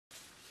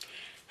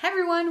Hey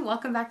everyone,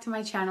 welcome back to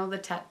my channel, The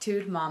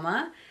Tattooed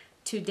Mama.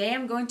 Today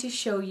I'm going to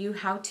show you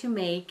how to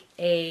make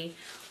a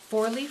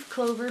 4-leaf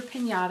clover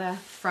pinata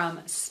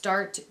from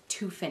start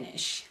to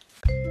finish.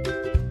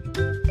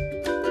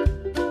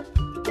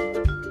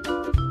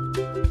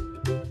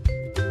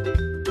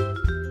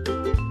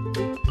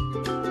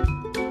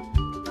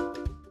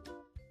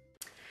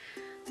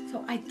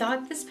 So I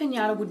thought this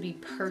pinata would be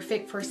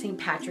perfect for St.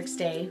 Patrick's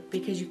Day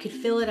because you could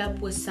fill it up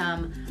with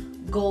some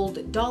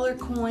gold dollar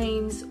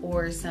coins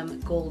or some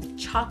gold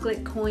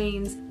chocolate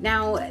coins.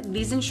 Now,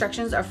 these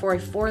instructions are for a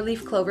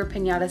 4-leaf clover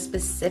pinata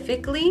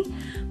specifically,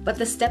 but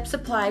the steps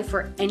apply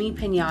for any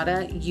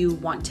pinata you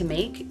want to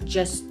make.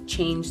 Just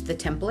change the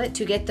template.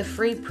 To get the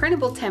free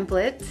printable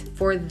template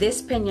for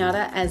this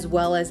pinata as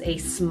well as a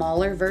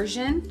smaller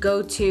version,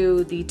 go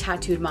to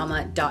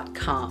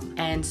thetattooedmama.com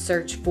and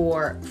search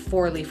for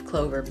 4-leaf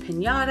clover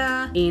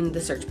pinata in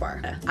the search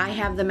bar. I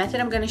have the method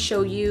I'm going to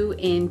show you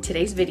in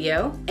today's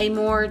video, a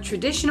more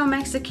traditional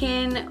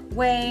Mexican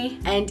way,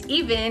 and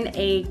even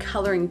a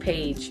coloring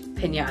page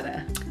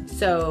pinata.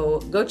 So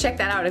go check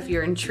that out if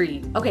you're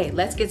intrigued. Okay,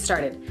 let's get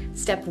started.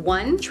 Step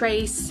 1,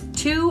 trace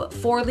 2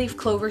 4-leaf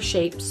clover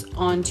shapes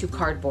onto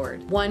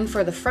cardboard. One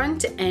for the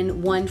front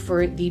and one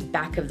for the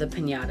back of the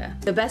pinata.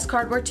 The best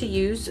cardboard to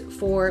use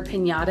for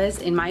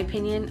pinatas, in my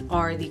opinion,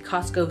 are the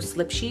Costco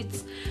slip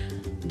sheets.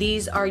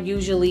 These are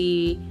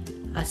usually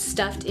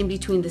stuffed in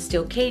between the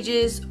steel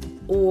cages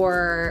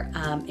or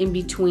in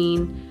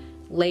between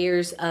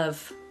layers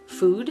of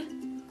food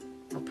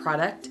or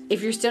product.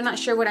 If you're still not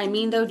sure what I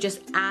mean though, just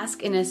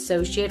ask an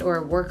associate or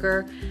a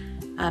worker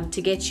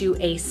to get you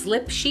a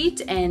slip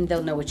sheet and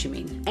they'll know what you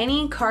mean.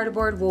 Any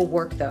cardboard will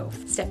work though.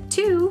 Step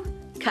 2,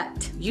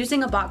 cut.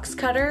 Using a box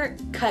cutter,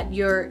 cut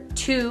your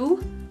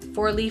 2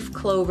 4-leaf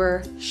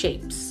clover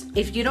shapes.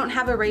 If you don't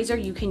have a razor,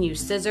 you can use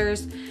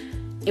scissors.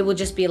 It will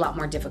just be a lot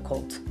more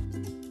difficult.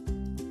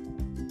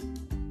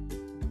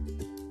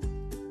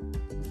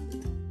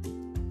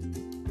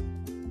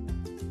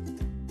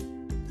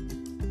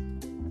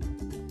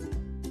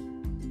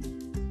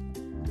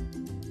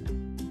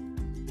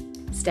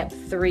 Step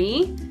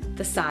 3,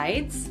 the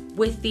sides.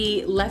 With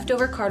the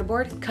leftover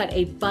cardboard, cut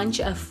a bunch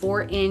of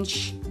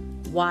 4-inch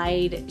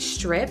wide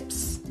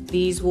strips.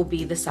 These will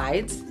be the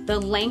sides. The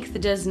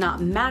length does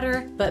not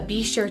matter, but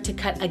be sure to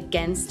cut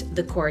against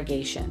the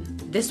corrugation.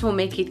 This will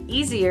make it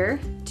easier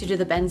to do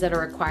the bends that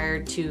are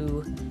required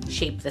to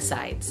shape the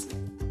sides.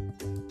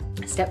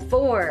 Step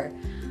 4,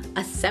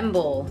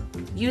 assemble.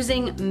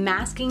 Using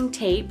masking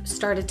tape,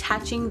 start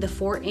attaching the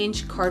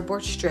 4-inch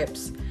cardboard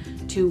strips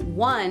to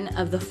one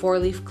of the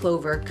 4-leaf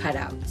clover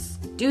cutouts.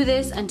 Do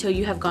this until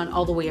you have gone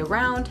all the way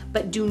around,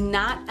 but do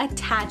not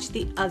attach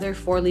the other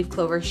 4-leaf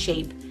clover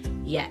shape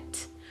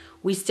yet.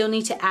 We still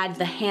need to add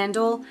the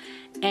handle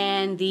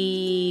and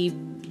the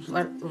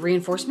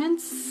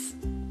reinforcements.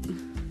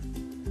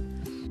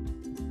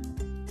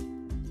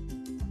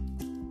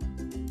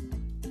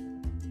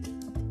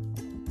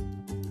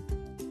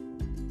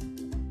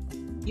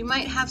 You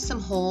might have some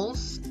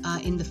holes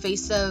in the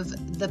face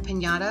of the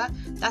pinata.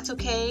 That's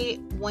okay.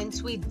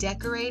 Once we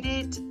decorate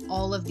it,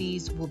 all of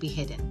these will be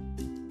hidden.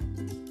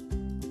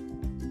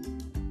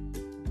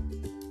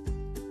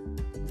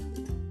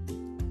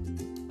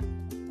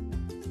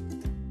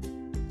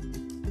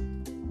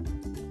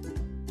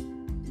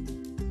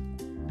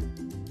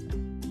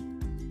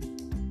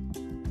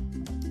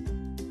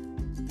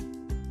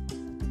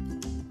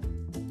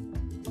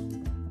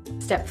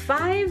 Step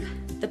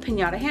 5, the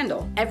pinata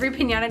handle. Every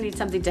pinata needs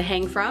something to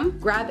hang from.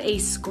 Grab a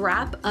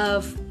scrap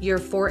of your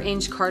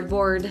 4-inch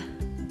cardboard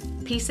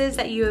pieces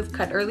that you have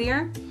cut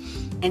earlier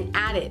and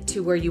add it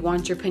to where you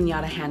want your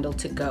pinata handle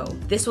to go.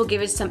 This will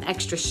give it some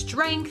extra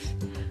strength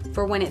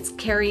for when it's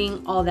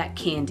carrying all that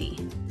candy.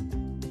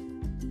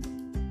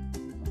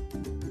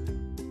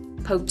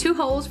 Poke 2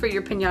 holes for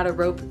your pinata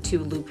rope to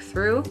loop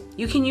through.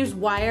 You can use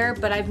wire,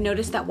 but I've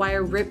noticed that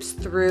wire rips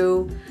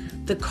through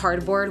the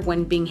cardboard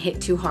when being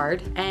hit too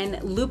hard,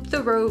 and loop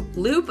the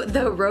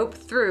rope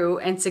through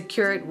and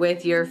secure it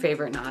with your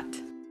favorite knot.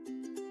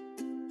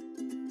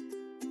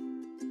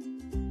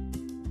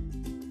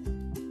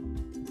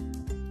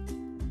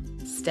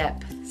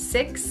 Step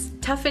 6,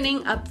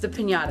 toughening up the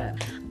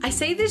pinata. I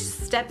say this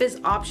step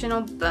is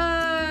optional,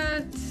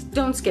 but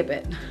don't skip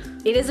it.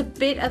 It is a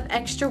bit of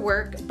extra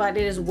work, but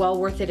it is well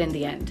worth it in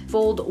the end.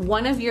 Fold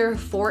one of your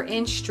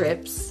 4-inch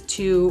strips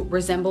to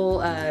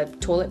resemble a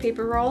toilet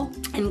paper roll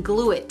and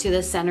glue it to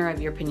the center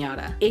of your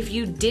pinata. If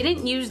you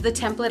didn't use the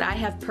template I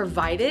have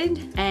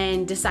provided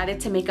and decided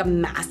to make a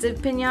massive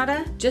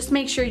pinata, just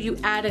make sure you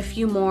add a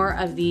few more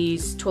of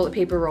these toilet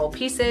paper roll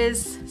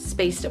pieces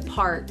spaced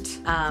apart,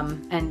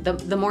 and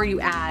the more you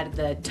add,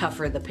 the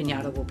tougher the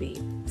pinata will be.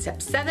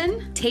 Step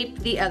 7, tape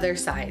the other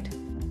side.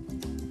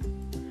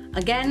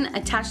 Again,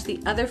 attach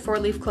the other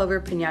 4-leaf clover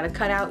pinata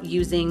cutout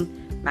using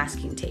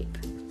masking tape.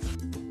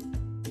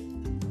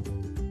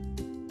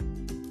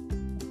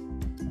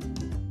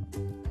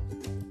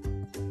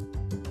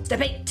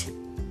 Step 8,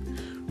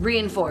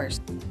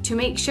 reinforce. To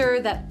make sure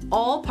that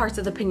all parts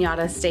of the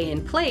pinata stay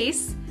in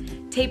place,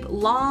 Tape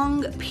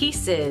long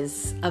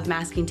pieces of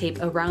masking tape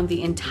around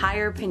the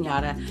entire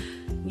piñata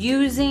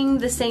using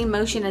the same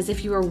motion as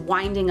if you were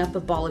winding up a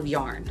ball of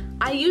yarn.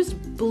 I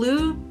used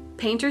blue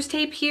painter's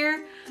tape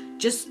here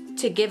just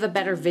to give a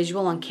better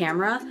visual on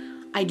camera.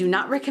 I do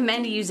not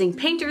recommend using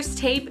painter's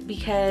tape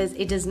because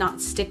it does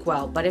not stick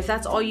well, but if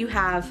that's all you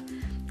have,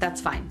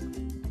 that's fine.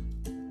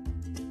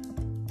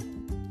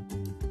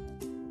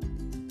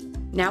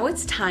 Now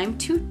it's time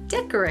to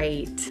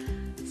decorate.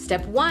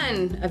 Step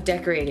 1 of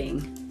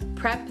decorating.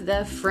 Prep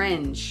the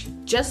fringe.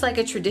 Just like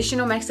a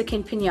traditional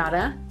Mexican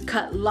piñata,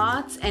 cut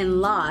lots and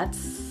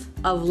lots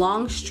of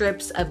long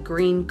strips of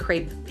green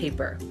crepe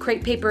paper.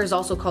 Crepe paper is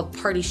also called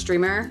party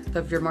streamer,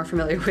 so if you're more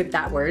familiar with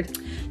that word.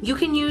 You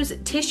can use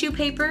tissue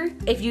paper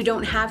if you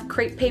don't have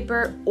crepe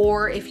paper,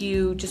 or if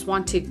you just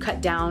want to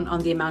cut down on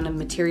the amount of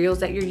materials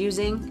that you're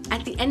using.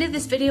 At the end of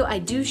this video, I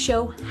do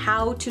show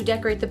how to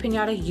decorate the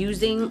piñata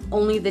using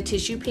only the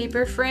tissue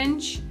paper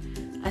fringe.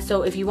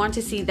 So if you want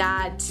to see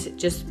that,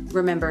 just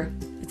remember,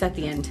 it's at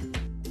the end.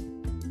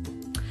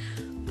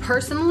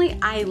 Personally,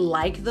 I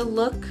like the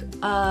look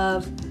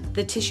of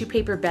the tissue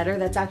paper better.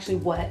 That's actually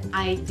what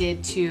I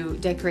did to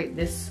decorate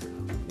this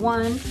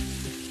one.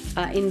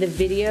 In the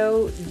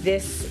video,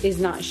 this is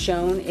not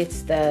shown.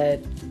 It's the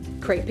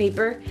crepe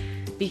paper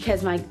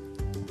because my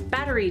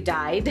battery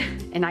died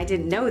and I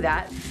didn't know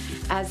that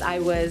as I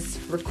was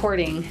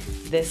recording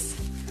this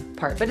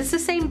part. But it's the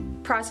same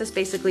process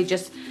basically,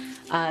 just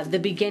the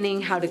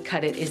beginning, how to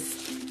cut it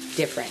is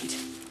different.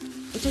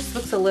 It just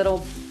looks a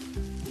little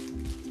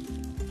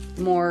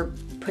more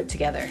put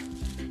together.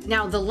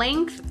 Now the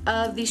length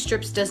of these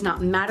strips does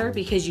not matter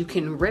because you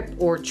can rip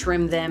or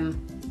trim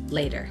them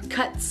later.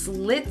 Cut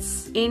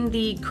slits in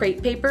the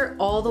crepe paper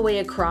all the way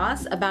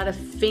across, about a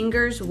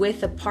finger's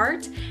width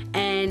apart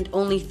and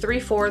only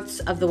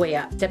 3/4 of the way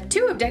up. Step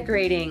 2 of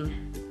decorating,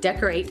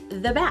 decorate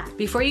the back.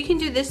 Before you can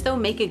do this though,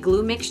 make a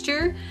glue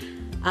mixture.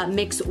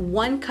 Mix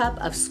 1 cup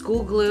of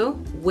school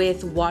glue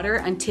with water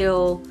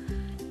until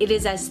it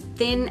is as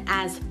thin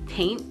as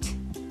paint.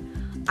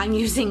 I'm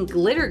using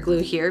glitter glue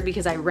here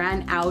because I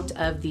ran out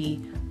of the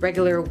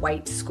regular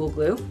white school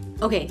glue.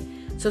 Okay,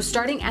 so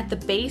starting at the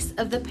base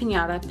of the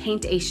piñata,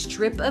 paint a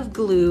strip of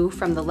glue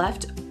from the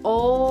left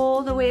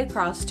all the way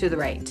across to the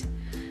right.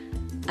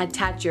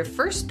 Attach your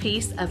first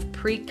piece of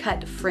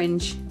pre-cut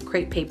fringe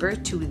crepe paper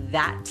to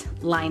that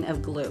line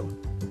of glue.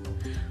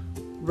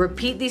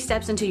 Repeat these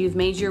steps until you've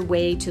made your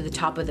way to the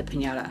top of the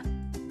piñata.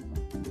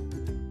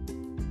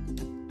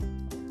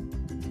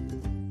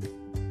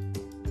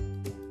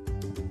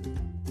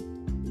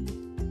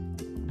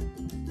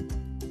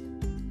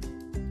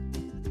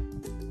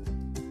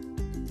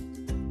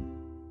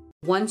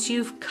 Once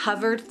you've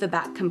covered the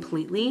back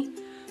completely,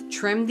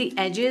 trim the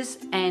edges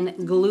and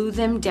glue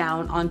them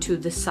down onto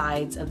the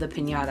sides of the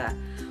piñata.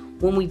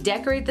 When we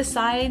decorate the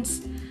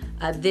sides,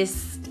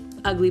 this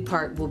ugly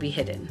part will be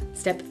hidden.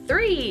 Step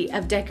 3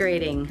 of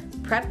decorating,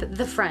 prep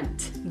the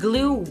front.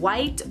 Glue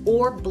white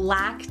or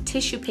black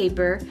tissue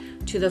paper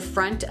to the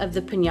front of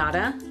the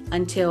piñata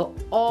until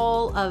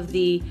all of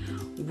the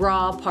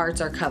raw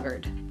parts are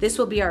covered. This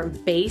will be our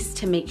base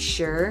to make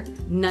sure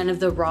none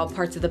of the raw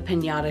parts of the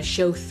piñata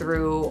show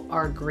through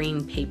our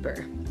green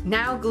paper.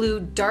 Now glue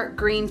dark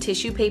green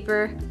tissue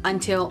paper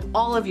until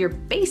all of your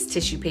base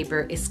tissue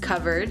paper is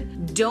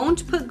covered.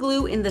 Don't put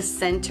glue in the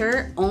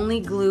center,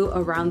 only glue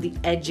around the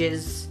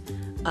edges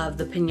of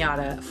the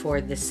piñata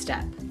for this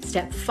step.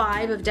 Step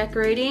 5 of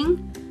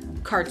decorating,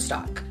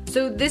 cardstock.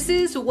 So this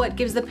is what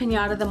gives the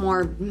piñata the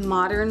more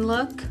modern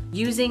look.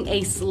 Using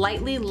a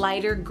slightly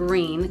lighter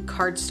green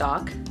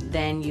cardstock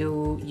than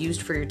you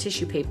used for your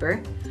tissue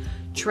paper,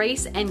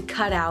 trace and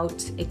cut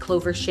out a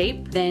clover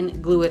shape,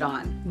 then glue it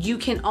on. You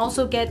can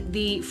also get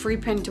the free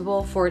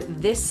printable for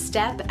this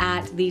step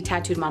at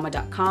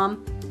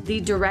thetattooedmama.com.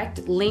 The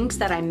direct links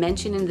that I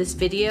mentioned in this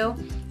video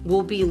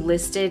will be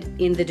listed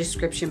in the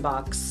description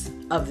box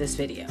of this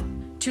video.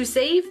 To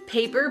save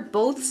paper,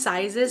 both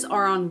sizes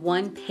are on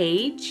one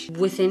page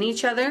within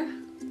each other.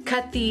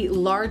 Cut the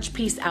large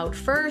piece out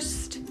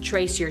first,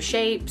 trace your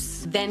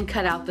shapes, then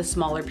cut out the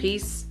smaller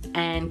piece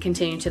and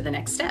continue to the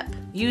next step.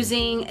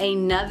 Using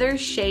another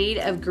shade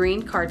of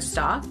green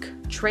cardstock,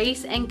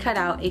 trace and cut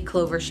out a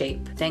clover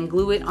shape, then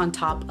glue it on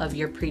top of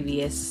your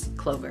previous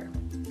clover.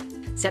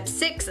 Step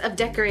 6 of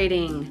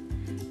decorating,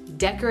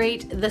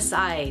 decorate the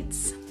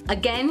sides.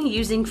 Again,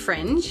 using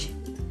fringe,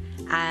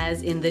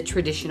 as in the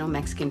traditional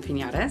Mexican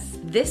piñatas.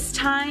 This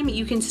time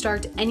you can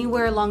start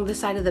anywhere along the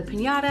side of the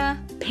piñata,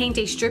 paint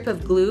a strip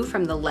of glue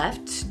from the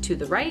left to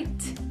the right,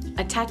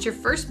 attach your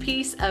first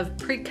piece of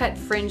pre-cut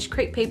fringe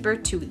crepe paper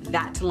to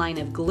that line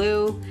of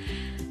glue,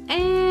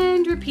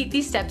 and repeat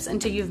these steps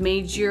until you've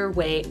made your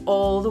way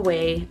all the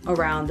way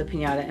around the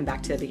piñata and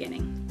back to the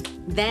beginning.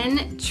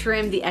 Then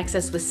trim the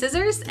excess with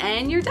scissors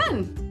and you're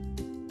done.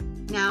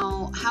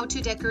 Now, how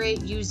to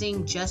decorate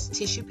using just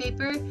tissue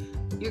paper.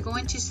 You're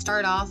going to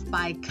start off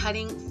by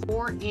cutting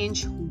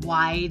 4-inch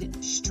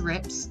wide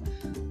strips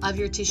of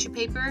your tissue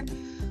paper.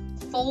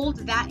 Fold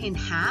that in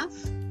half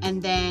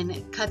and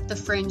then cut the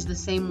fringe the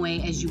same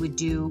way as you would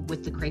do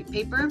with the crepe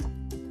paper.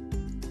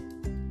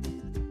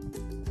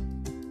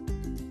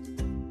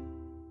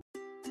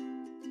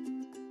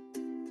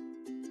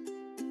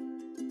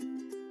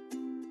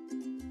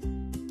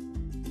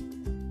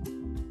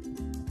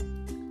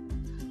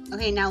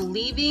 Okay, now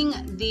leaving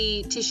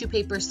the tissue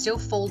paper still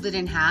folded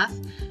in half,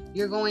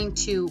 you're going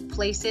to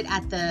place it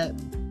at the,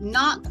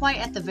 not quite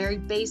at the very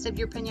base of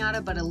your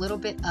piñata, but a little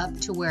bit up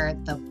to where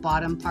the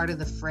bottom part of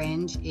the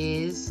fringe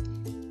is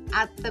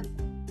at the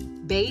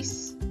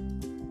base.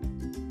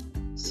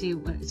 See,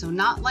 so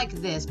not like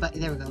this, but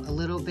there we go, a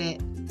little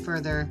bit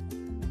further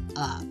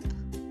up,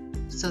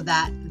 so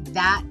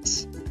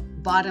that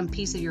bottom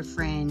piece of your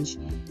fringe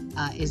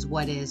is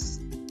what is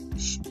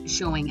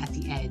showing at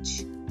the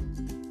edge.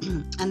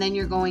 And then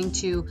you're going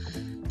to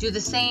do the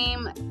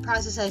same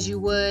process as you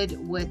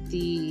would with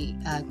the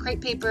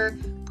crepe paper.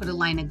 Put a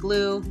line of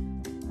glue,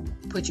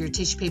 put your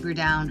tissue paper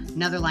down,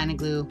 another line of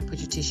glue, put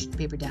your tissue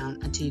paper down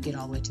until you get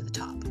all the way to the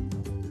top.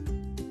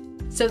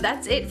 So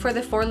that's it for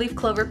the 4-leaf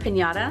clover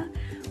piñata.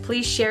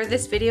 Please share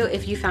this video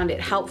if you found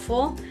it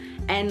helpful,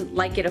 and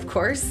like it, of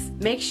course.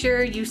 Make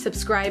sure you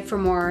subscribe for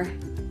more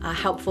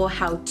helpful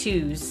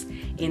how-tos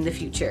in the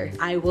future.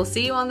 I will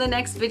see you on the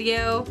next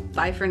video.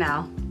 Bye for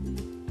now.